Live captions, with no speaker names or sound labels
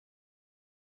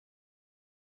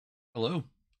Hello.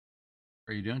 How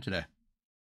are you doing today?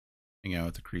 Hanging out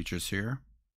with the creatures here.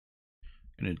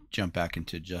 Gonna jump back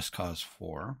into Just Cause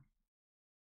 4.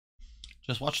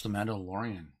 Just watched the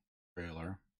Mandalorian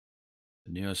trailer,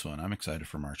 the newest one. I'm excited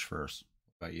for March 1st.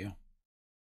 What about you?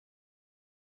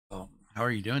 Oh, how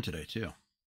are you doing today, too?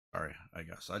 Sorry, I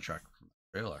got sidetracked from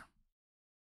the trailer.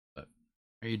 But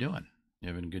how are you doing? You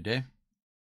having a good day?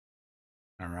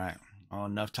 All right. Well,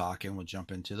 enough talking. We'll jump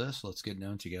into this. Let's get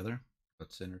known together.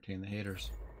 Let's entertain the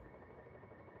haters.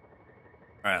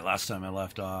 All right. Last time I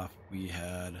left off, we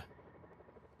had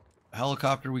a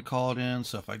helicopter we called in.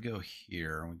 So if I go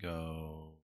here and we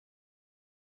go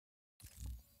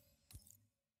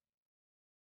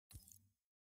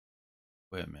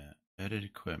equipment, edit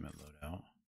equipment loadout.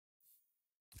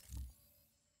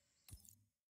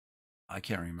 I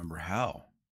can't remember how.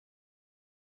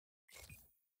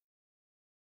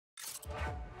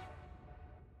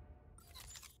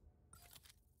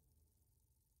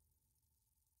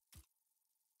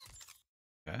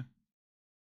 Okay.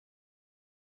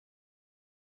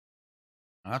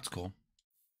 That's cool.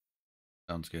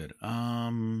 Sounds good.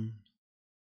 That's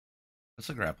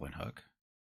a grappling hook.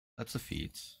 That's the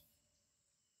feats.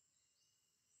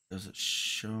 Does it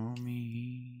show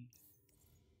me?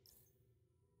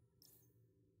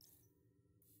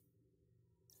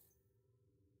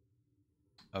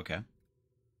 Okay.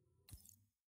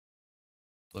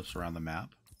 Flips around the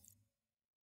map.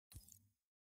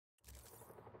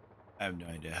 I have no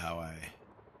idea how I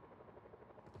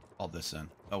called this in.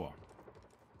 Oh well.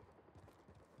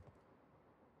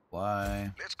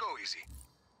 Fly. Let's go easy.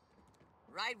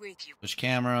 Right with you. Switch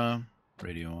camera.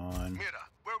 Radio on. Mira,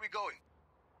 where are we going?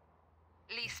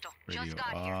 Listo. Radio Just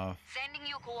got here. off. Sending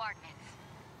you coordinates.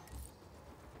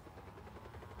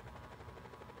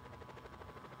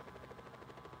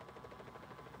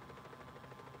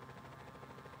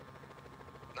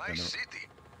 Nice city.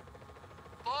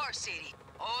 Four City.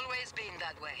 Always been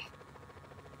that way.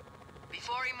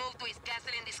 Before he moved to his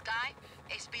castle in the sky,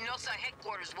 Espinosa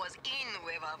headquarters was in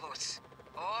Huevavos.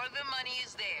 All the money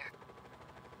is there.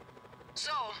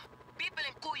 So, people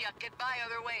in Cuya get by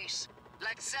other ways,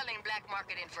 like selling black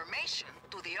market information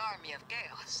to the Army of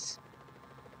Chaos.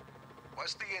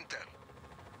 What's the intel?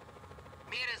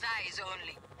 Mira's eyes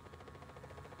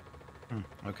only.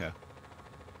 Okay.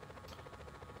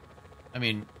 I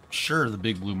mean, sure, the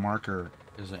big blue marker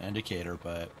is an indicator,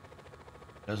 but it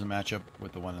doesn't match up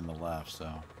with the one on the left,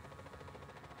 so.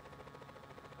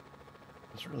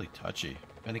 It's really touchy,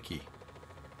 finicky.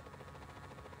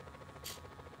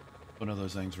 One of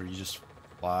those things where you just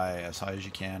fly as high as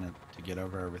you can and to get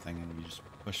over everything and you just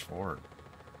push forward.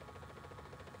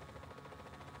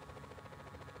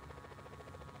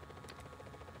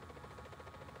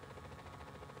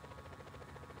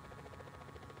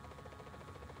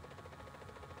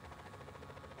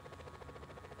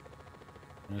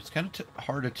 And it's kind of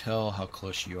hard to tell how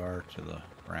close you are to the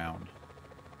ground.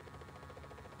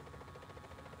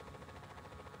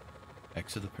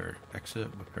 Exit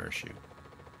with parachute.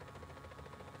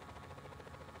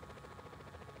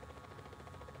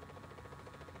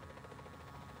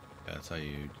 That's how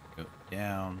you go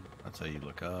down. That's how you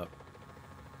look up.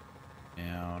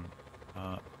 Down.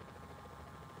 Up.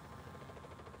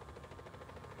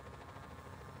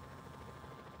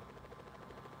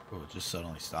 Oh, it just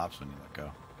suddenly stops when you let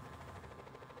go.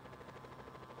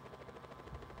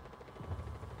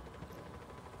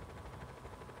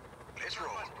 Let's roll.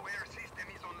 Air system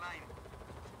is online.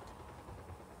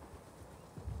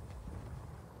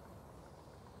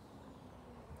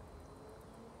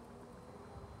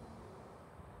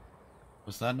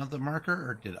 Was that not the marker,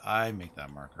 or did I make that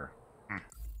marker?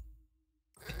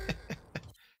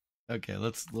 Okay,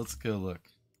 let's go look.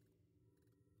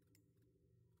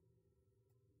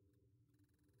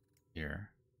 Here.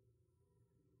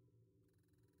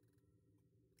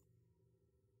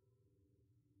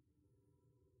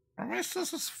 Am I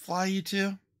supposed to fly you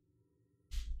to?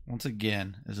 Once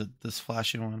again, is it this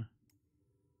flashy one?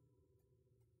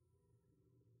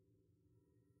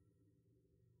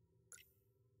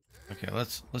 Okay,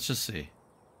 let's just see.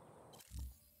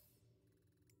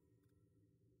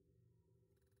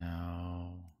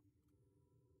 No.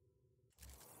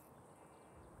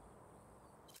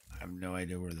 I have no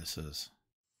idea where this is.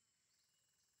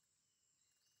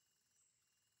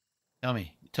 Tell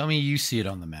me. Tell me you see it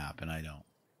on the map and I don't.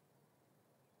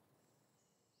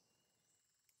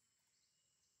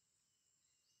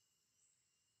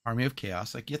 Army of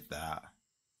Chaos, I get that.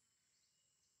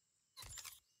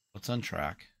 Let's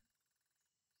untrack.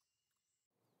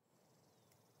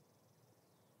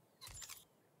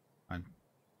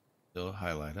 Still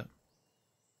highlight it.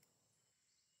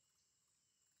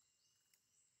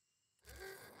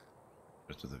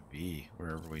 starts with a V,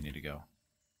 wherever we need to go.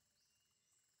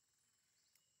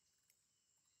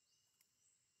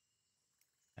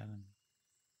 And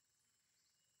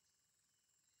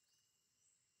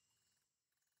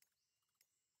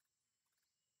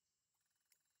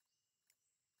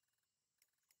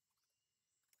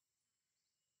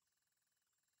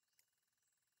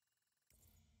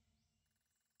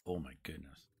oh my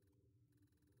goodness.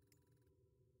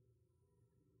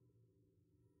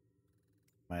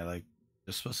 Am I like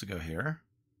just supposed to go here?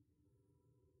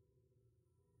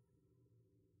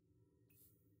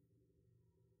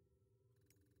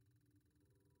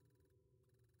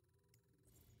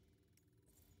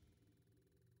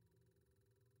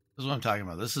 This is what I'm talking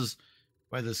about. This is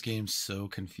why this game's so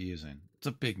confusing. It's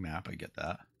a big map, I get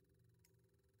that.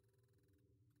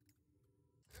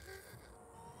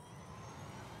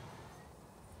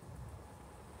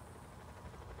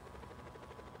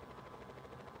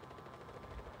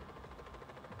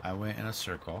 I went in a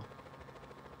circle.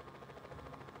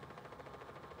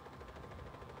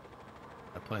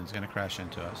 That plane's gonna crash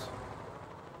into us.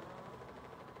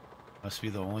 Must be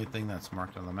the only thing that's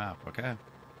marked on the map, okay?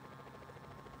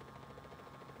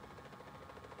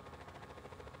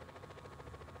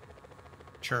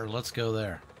 Sure, let's go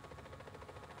there.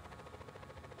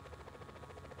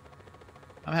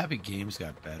 I'm happy games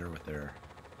got better with their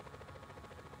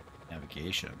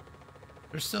navigation.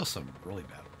 There's still some really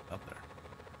bad ones out there.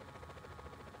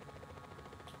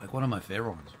 Like one of my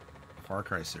favorite ones, the Far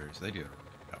Cry series. They do it really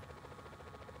good.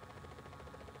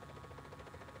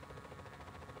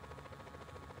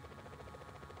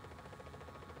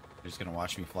 You're just gonna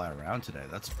watch me fly around today.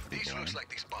 That's pretty This boring. looks like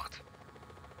the spot.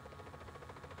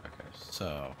 Okay,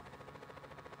 so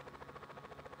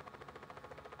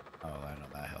oh, I know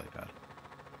that helipad.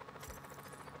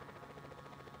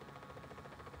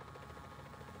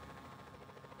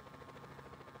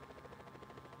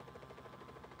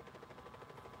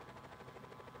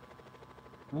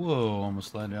 Whoa,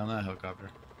 almost landed on that helicopter.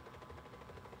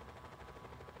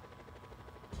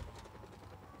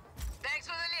 Thanks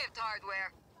for the lift,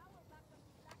 hardware.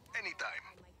 Anytime.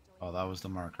 Oh, that was the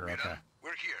marker. Mira, Okay.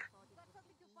 we're here.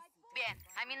 Bien,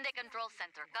 I'm in the control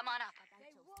center. Come on up.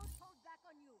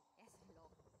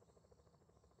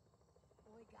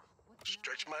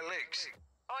 Stretch my legs.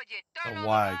 Oye, turn The on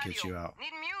Y the radio. gets you out.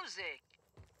 Need music.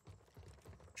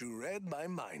 You read my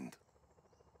mind.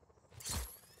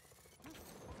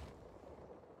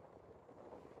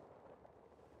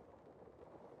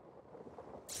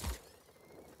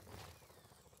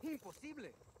 Imposible.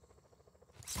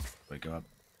 We go up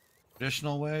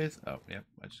traditional ways. Oh, yep.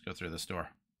 I just go through this door.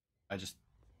 I just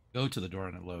go to the door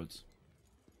and it loads.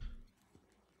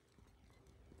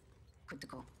 Good to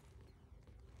go.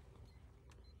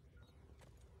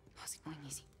 How's it going,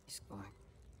 Easy? It's going.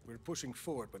 We're pushing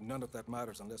forward, but none of that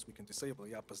matters unless we can disable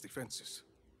Yappa's defenses.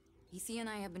 Easy and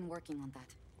I have been working on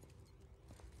that.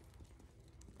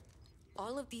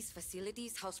 All of these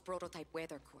facilities house prototype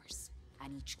weather cores,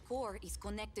 and each core is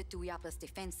connected to Yappa's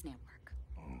defense network.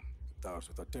 Towers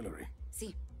with artillery.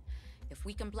 See, if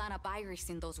we can plant a virus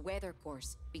in those weather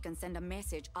cores, we can send a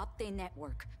message up the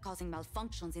network, causing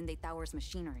malfunctions in the tower's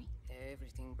machinery.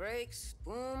 Everything breaks,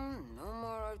 boom, no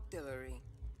more artillery.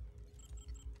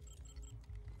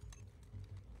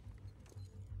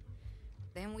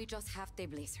 Then we just have the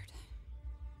blizzard.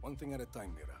 One thing at a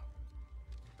time, Mira.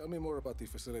 Tell me more about the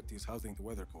facilities housing the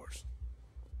weather cores.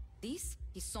 This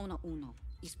is Zona Uno.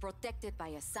 It's protected by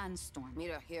a sandstorm.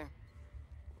 Mira, here.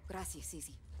 Gracias,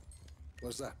 Easy.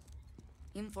 What's that?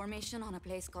 Information on a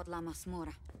place called La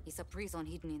Masmorra. It's a prison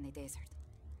hidden in the desert.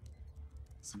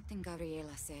 Something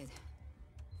Gabriela said.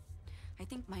 I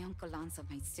think my Uncle Lanza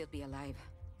might still be alive.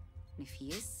 And if he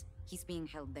is, he's being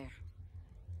held there.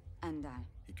 And,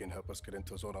 He can help us get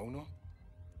into Zona Uno?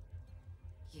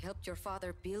 he helped your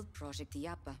father build Project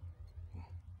Iapa.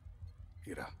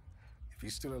 Mira, if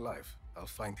he's still alive, I'll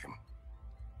find him.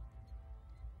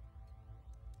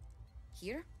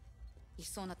 Here is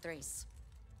Zona Tres.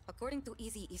 According to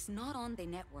Easy, he's not on the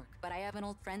network, but I have an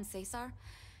old friend, Cesar.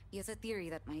 He has a theory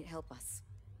that might help us.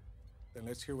 Then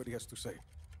let's hear what he has to say.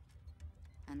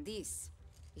 And this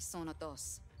is Zona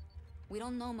Dos. We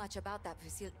don't know much about that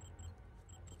facility.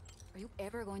 Are you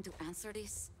ever going to answer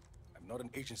this? I'm not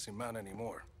an agency man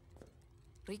anymore.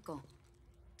 Rico,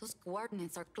 those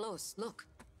coordinates are close. Look.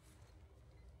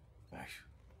 Ay,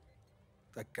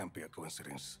 that can't be a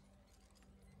coincidence.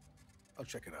 I'll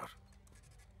check it out.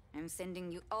 I'm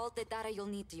sending you all the data you'll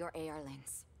need to your AR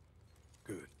lens.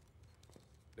 Good.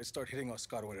 Let's start hitting our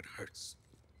scar where it hurts.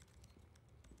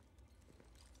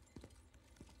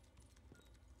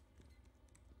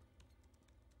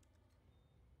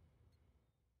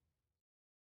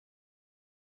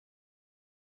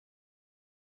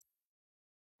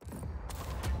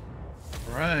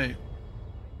 right.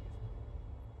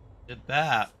 Did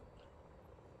that.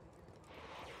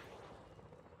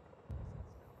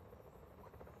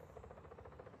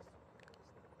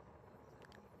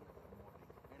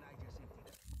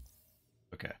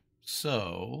 Okay,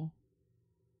 so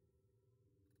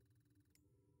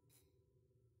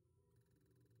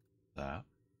that.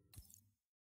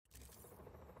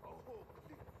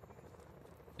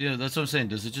 Yeah, that's what I'm saying.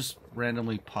 Does it just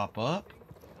randomly pop up?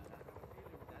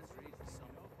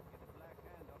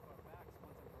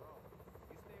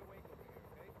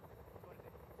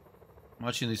 I'm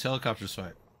watching these helicopters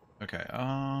fight. Okay,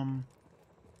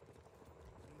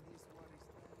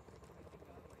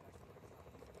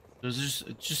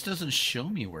 it just doesn't show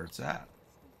me where it's at.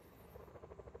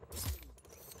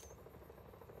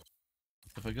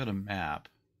 If I go to map,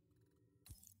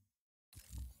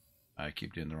 I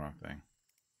keep doing the wrong thing.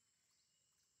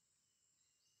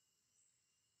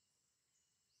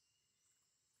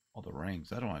 All the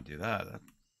rings. I don't want to do that. That's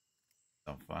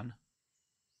no fun.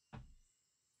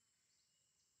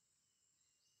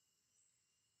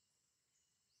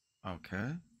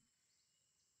 Okay.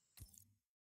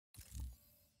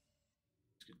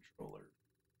 Controller.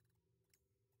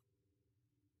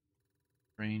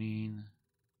 Training.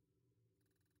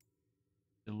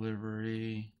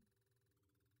 Delivery.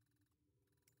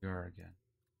 We are again.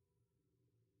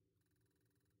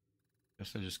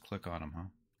 Guess I just click on them, huh?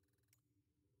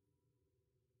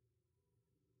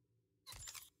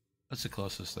 That's the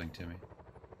closest thing to me.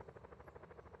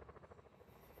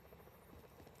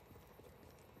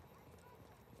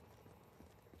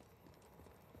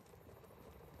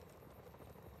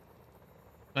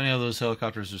 Funny how those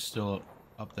helicopters are still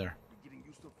up there. Getting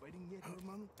used to fighting yet,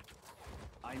 hermano?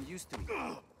 I'm used to it.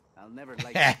 I'll never like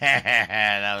it.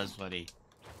 That was funny.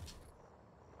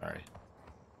 Sorry.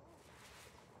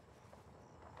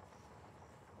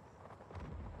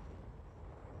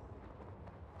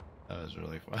 That was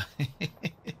really funny. I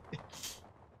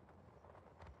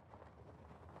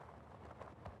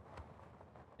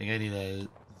think I need a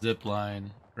zip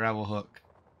line, gravel hook.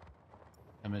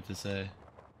 I meant to say.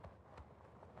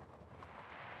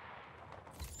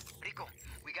 Rico,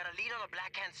 we got a lead on a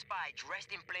Black Hand spy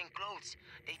dressed in plain clothes.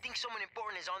 They think someone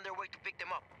important is on their way to pick them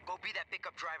up. Go be that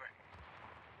pickup driver.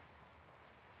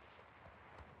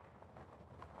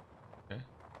 Okay.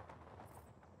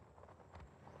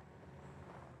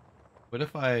 What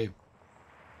if I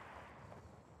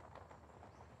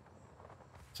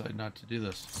decide not to do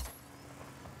this?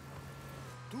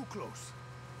 Too close.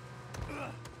 Mi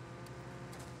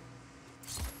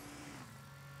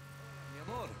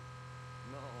amor.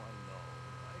 No, I know.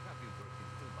 I have been working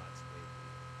too much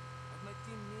lately. But my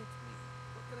team needs me.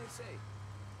 What can I say?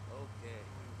 Okay.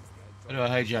 How do I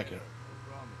hijack it? I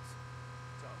promise.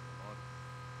 Ciao,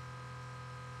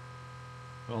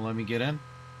 amor. Won't let me get in?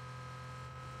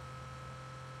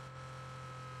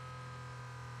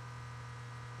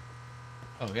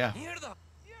 Oh, yeah. Mierda!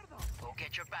 Go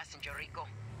get your passenger, Rico.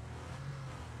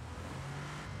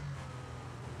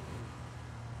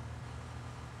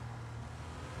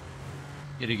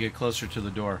 Gotta get closer to the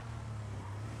door.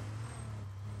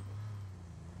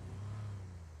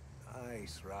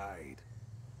 Nice ride.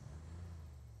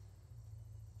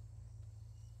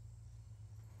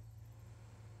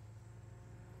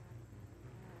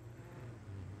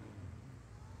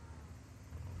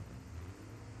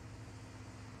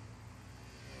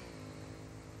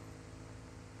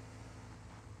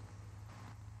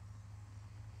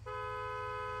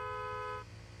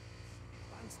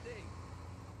 Stay.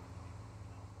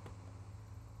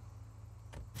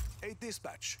 A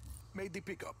dispatch. Made the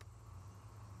pickup.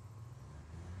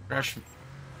 Crash.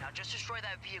 Now just destroy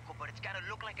that vehicle, but it's gotta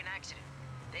look like an accident.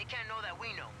 They can't know that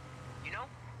we know. You know?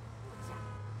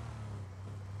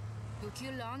 Took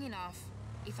you long enough.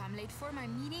 If I'm late for my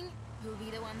meeting, you'll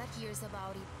be the one that hears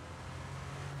about it.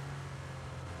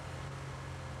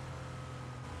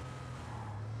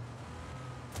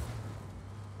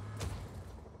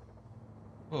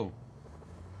 Whoa.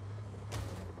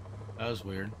 That was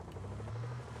weird.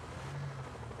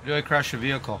 How do I crash a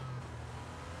vehicle?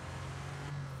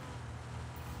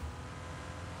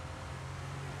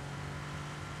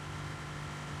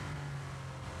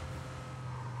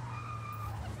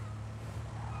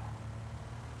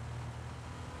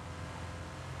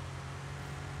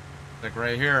 Like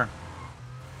right here.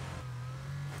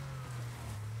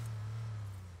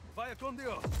 Vaya con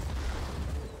Dios.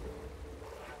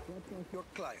 Your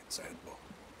client, Serpo.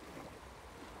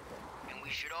 And we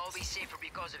should all be safer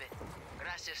because of it.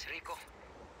 Gracias, Rico.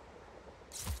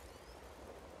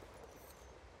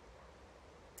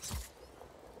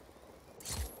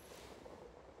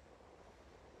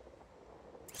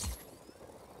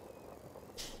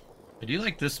 I do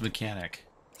like this mechanic.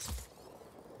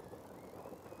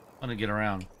 Fun to get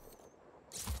around.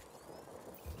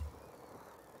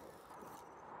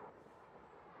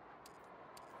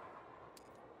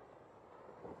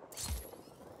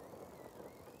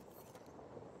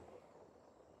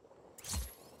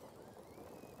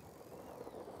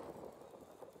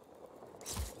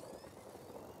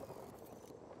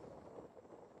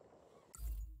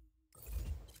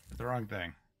 The wrong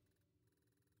thing.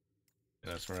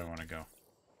 That's where I want to go.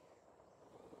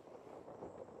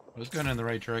 I was going in the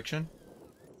right direction.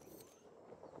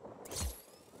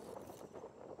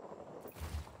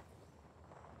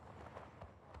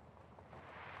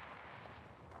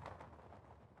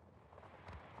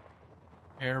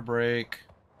 Air brake.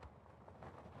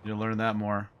 You'll learn that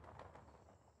more.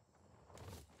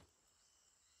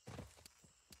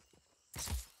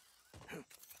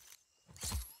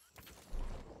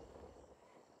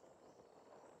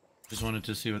 Just wanted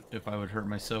to see if I would hurt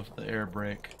myself with the air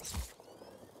brake.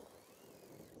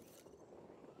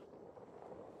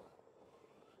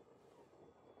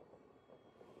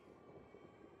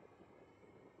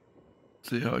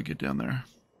 See how I get down there.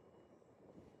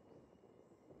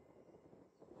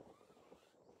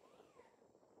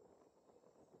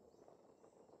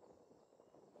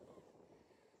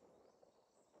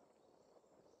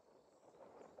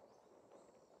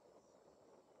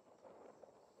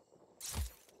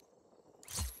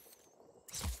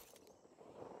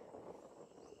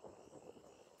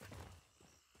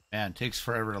 Man, it takes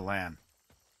forever to land.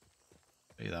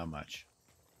 I'll tell you that much.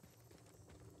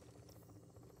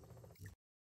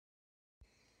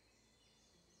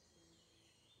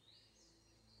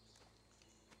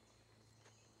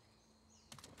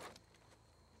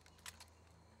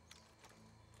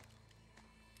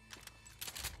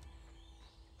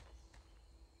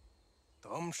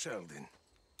 Tom Sheldon.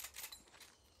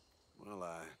 Well,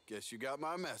 I guess you got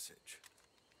my message.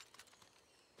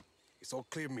 It's all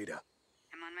clear, Mira.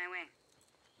 I'm on my way.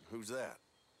 Who's that?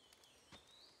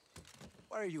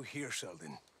 Why are you here,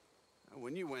 Sheldon?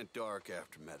 When you went dark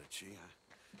after Medici,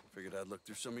 I figured I'd look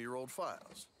through some of your old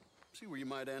files. See where you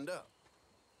might end up.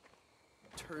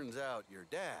 Turns out your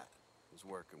dad was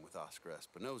working with Oscar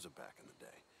Espinosa back in the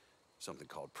day. Something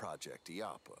called Project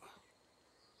IAPA.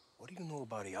 What do you know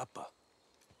about IAPA?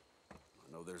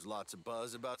 I know there's lots of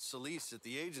buzz about Solis at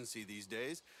the agency these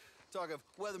days. Talk of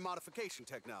weather modification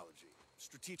technology,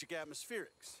 strategic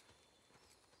atmospherics.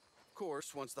 Of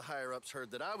course, once the higher-ups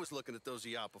heard that I was looking at those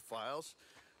IAPA files,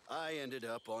 I ended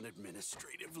up on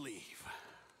administrative leave.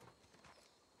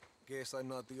 Guess I'm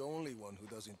not the only one who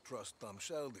doesn't trust Tom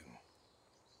Sheldon.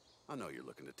 I know you're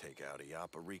looking to take out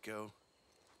IAPA, Rico.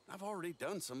 I've already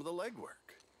done some of the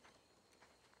legwork.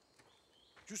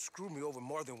 You screwed me over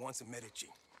more than once in Medici.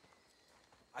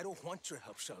 I don't want your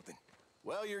help, Sheldon.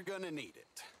 Well, you're gonna need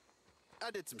it. I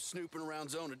did some snooping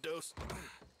around Zona Dos.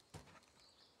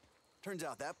 Turns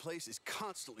out that place is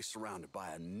constantly surrounded by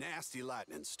a nasty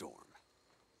lightning storm.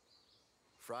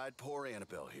 Fried poor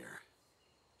Annabelle here.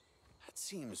 That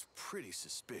seems pretty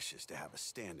suspicious to have a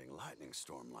standing lightning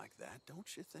storm like that,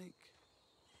 don't you think?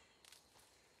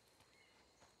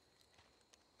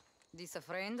 This a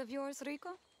friend of yours, Rico?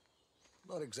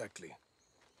 Not exactly.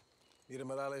 Mira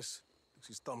Morales, this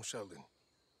is Tom Sheldon.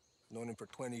 I've known him for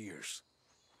 20 years.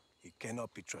 He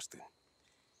cannot be trusted.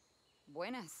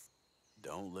 Buenas.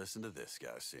 Don't listen to this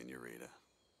guy, Senorita.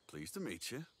 Pleased to meet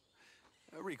you.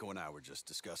 Rico and I were just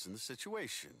discussing the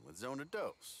situation with Zona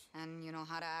Dos. And you know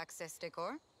how to access the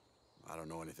core? I don't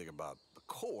know anything about the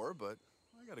core, but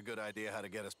I got a good idea how to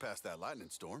get us past that lightning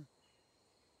storm.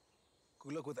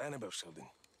 Good luck with Annabelle, Sheldon.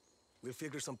 We'll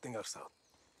figure something else out.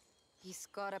 He's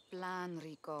got a plan,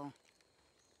 Rico.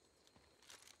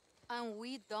 And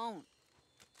we don't.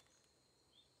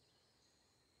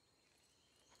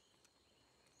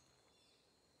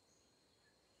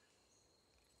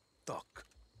 Talk.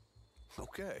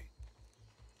 Okay.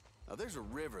 Now, there's a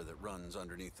river that runs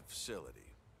underneath the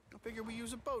facility. I figure we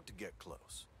use a boat to get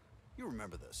close. You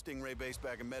remember the Stingray base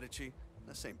back in Medici?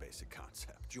 The same basic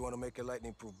concept. Do you want to make a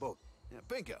lightning-proof boat? Yeah,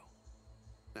 bingo.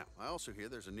 Now, I also hear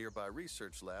there's a nearby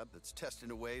research lab that's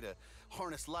testing a way to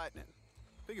harness lightning.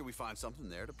 Figure we find something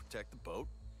there to protect the boat,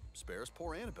 spare us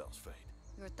poor Annabelle's fate.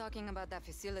 You're talking about that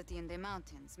facility in the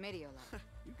mountains, Mediolab.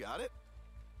 You got it?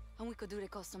 And we could do the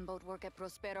custom boat work at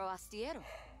Prospero Astiero.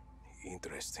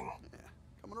 Interesting. Yeah,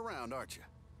 coming around, aren't you?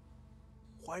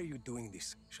 Why are you doing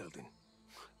this, Sheldon?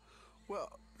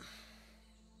 Well,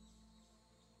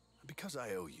 because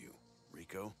I owe you,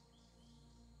 Rico.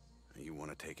 You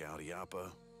want to take out IAPA,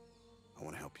 I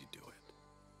want to help you do it.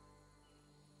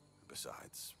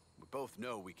 Besides, We both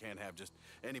know we can't have just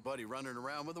anybody running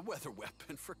around with a weather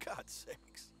weapon, for God's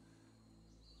sakes.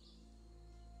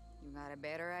 You got a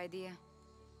better idea?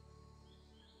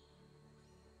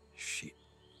 Shit.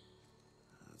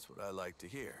 That's what I like to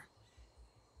hear.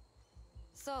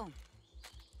 So,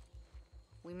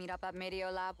 we meet up at Medio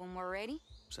Lab when we're ready?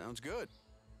 Sounds good.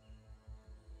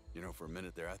 You know, for a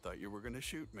minute there, I thought you were gonna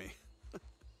shoot me.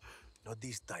 Not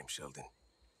this time, Sheldon.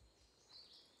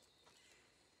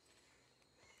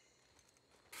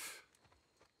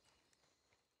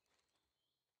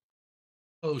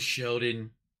 Oh,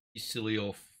 Sheldon, you silly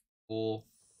old fool.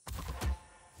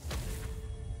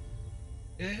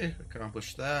 Yeah,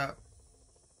 accomplished that.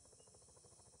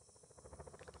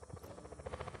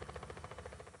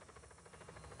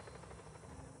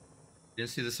 Didn't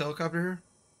see this helicopter here?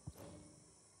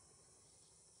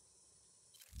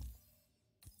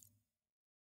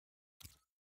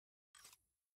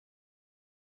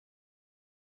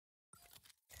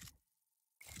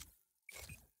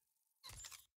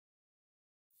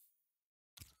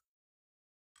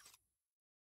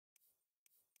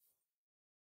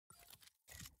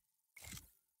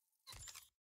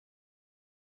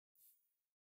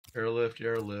 Airlift,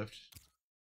 airlift.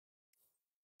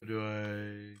 What do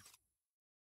I...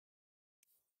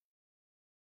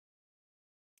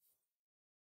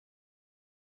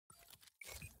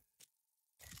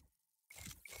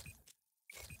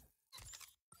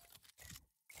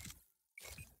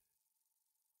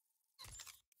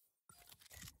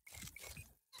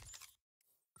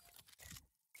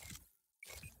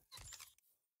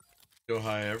 Go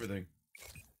high, everything.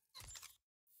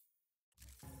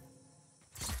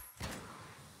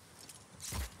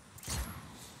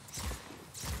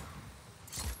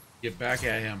 Get back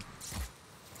at him.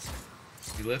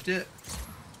 You lift it?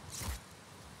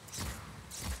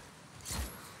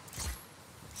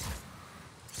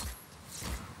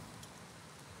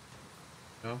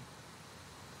 No?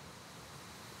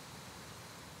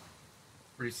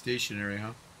 Pretty stationary,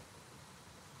 huh?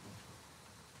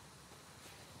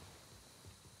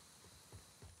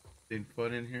 Anything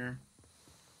fun in here?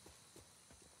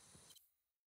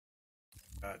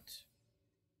 Got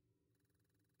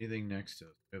anything next to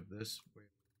us? We have this way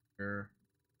here.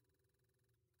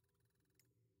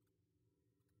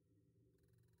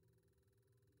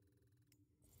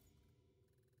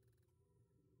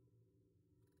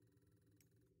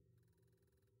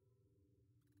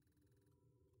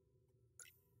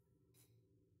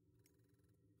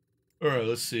 All right,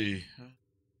 let's see.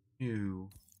 New.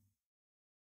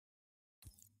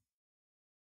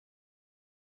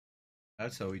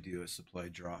 That's how we do a supply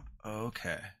drop.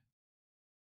 Okay.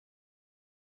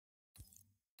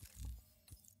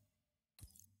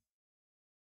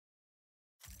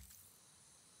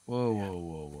 Whoa, whoa, whoa,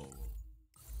 whoa, whoa.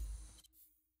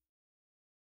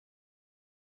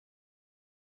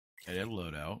 Okay, it'll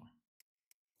load out.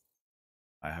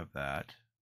 I have that.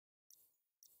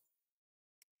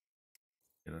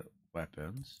 Get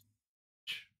weapons.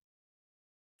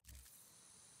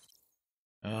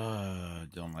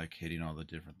 Don't like hitting all the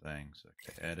different things.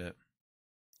 Okay, edit.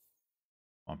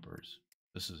 Bumpers.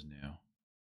 This is new.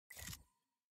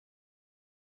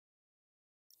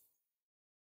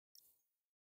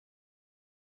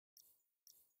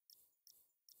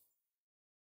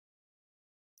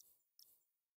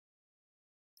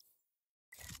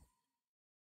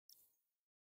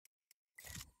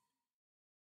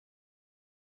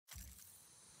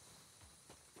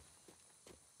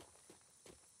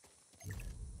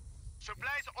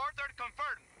 Supplies ordered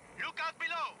confirmed. Look out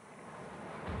below.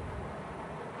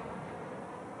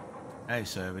 Hey,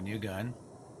 so I have a new gun.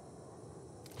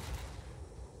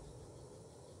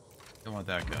 Don't want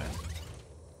that gun.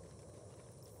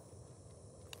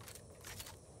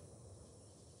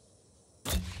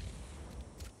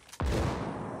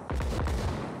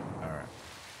 Alright.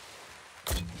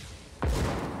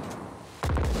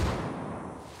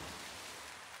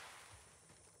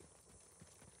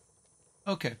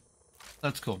 Okay.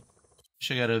 That's cool.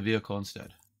 Should get a vehicle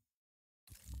instead.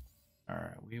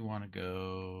 Alright, we want to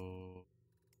go...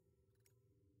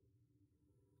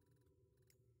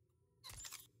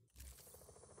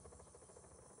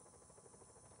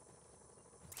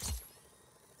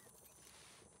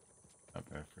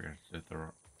 Okay, I forgot to hit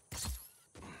the...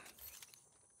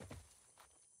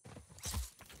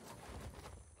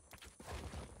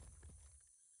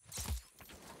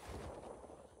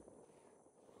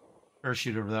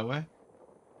 Parachute over that way.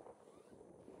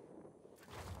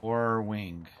 Or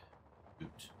wing.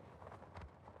 Boot.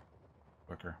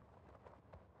 Quicker.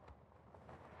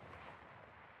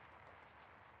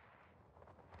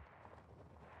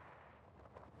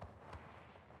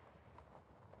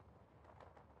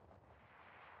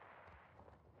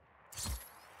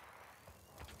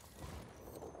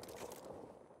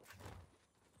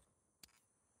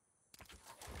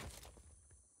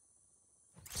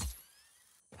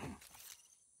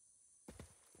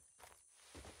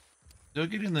 Still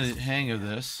getting the hang of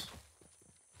this.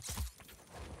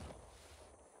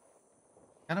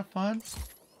 Kind of fun.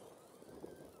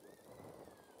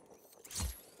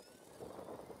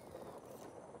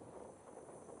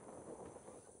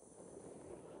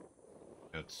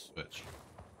 Let's switch.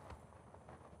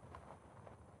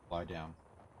 Fly down.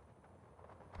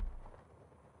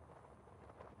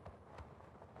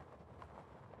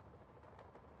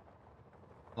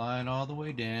 Flying all the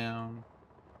way down.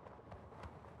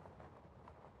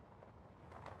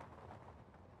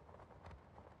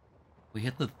 We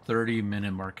hit the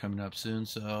 30-minute mark coming up soon,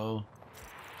 so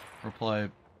we'll probably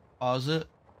pause it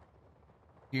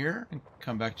here and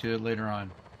come back to it later on.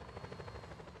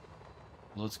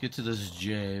 Let's get to this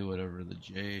J, whatever the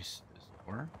J is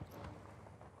for.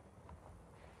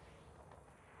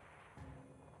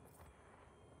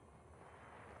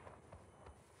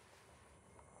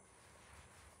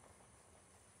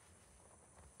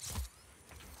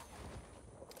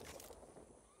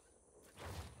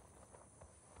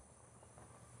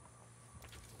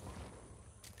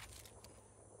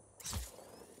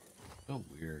 So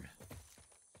weird.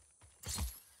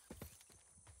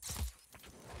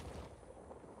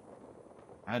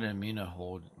 I didn't mean to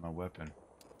hold my weapon.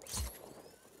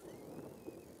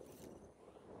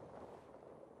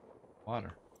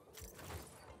 Water.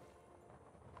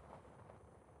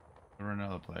 Or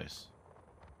another place.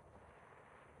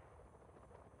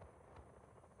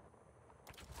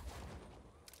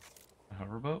 A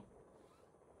hoverboat?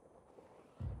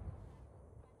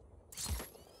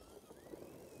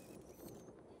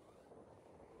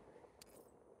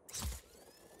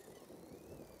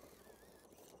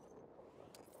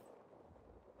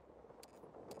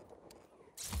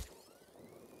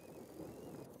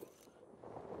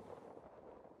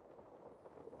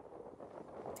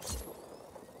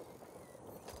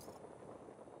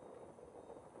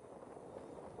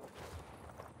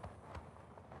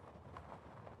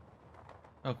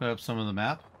 Open up some of the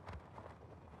map.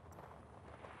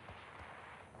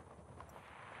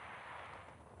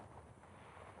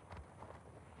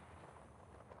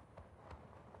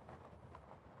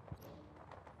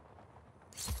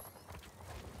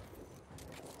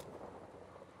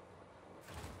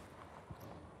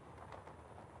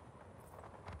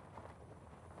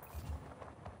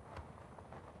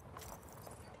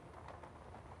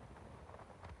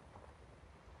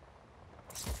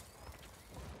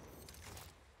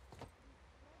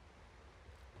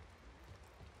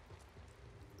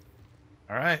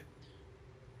 All right.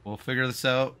 We'll figure this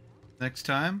out next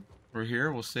time. We're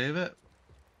here. We'll save it.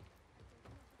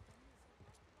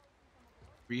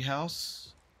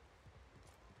 Treehouse.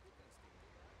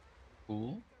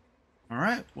 Cool. All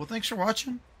right. Well, thanks for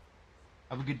watching.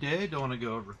 Have a good day. Don't want to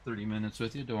go over 30 minutes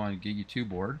with you. Don't want to get you too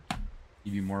bored.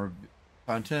 Give you more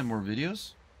content, more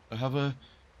videos. So have a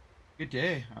good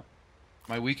day.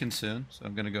 My weekend soon, so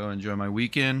I'm going to go enjoy my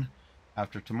weekend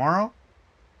after tomorrow.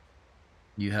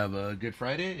 You have a good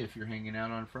Friday if you're hanging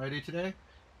out on Friday today.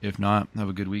 If not, have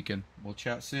a good weekend. We'll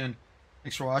chat soon.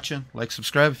 Thanks for watching. Like,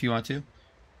 subscribe if you want to.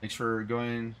 Thanks for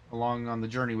going along on the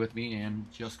journey with me and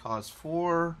Just Cause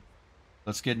 4.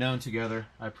 Let's get known together.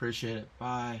 I appreciate it.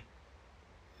 Bye.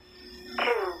 257.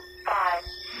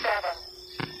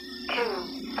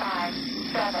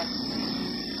 257.